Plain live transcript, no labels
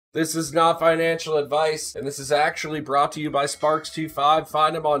This is not financial advice, and this is actually brought to you by Sparks25.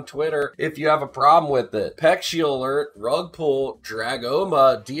 Find him on Twitter if you have a problem with it. Pexy alert, rug pull,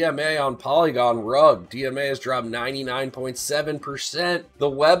 Dragoma, DMA on Polygon rug. DMA has dropped 99.7%. The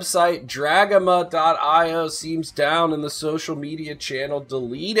website Dragoma.io seems down and the social media channel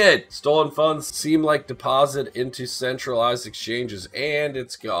deleted. Stolen funds seem like deposit into centralized exchanges, and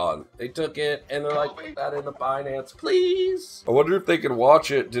it's gone. They took it, and they're like, put that into Binance, please. I wonder if they can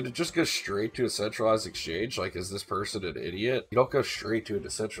watch it. Did it just go straight to a centralized exchange? Like, is this person an idiot? You don't go straight to a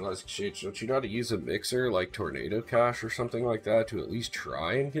decentralized exchange. Don't you know how to use a mixer like Tornado Cash or something like that to at least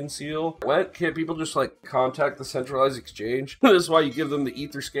try and conceal? Can't people just like contact the centralized exchange? This is why you give them the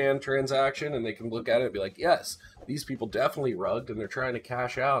Etherscan transaction and they can look at it and be like, yes, these people definitely rugged and they're trying to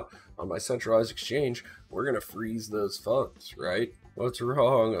cash out on my centralized exchange. We're going to freeze those funds, right? What's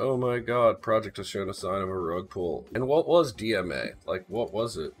wrong? Oh my god, project has shown a sign of a rug pull. And what was DMA? Like, what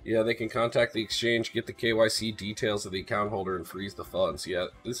was it? Yeah, they can contact the exchange, get the KYC details of the account holder, and freeze the funds. Yeah,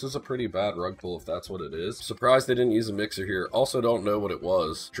 this is a pretty bad rug pull if that's what it is. Surprised they didn't use a mixer here. Also don't know what it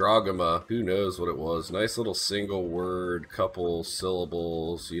was. Dragoma, who knows what it was. Nice little single word, couple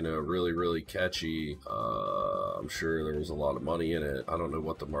syllables, you know, really, really catchy. I'm sure there was a lot of money in it. I don't know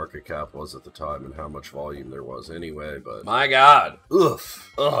what the market cap was at the time and how much volume there was anyway, but my god.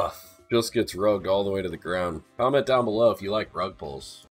 Ugh. Just gets rugged all the way to the ground. Comment down below if you like rug pulls.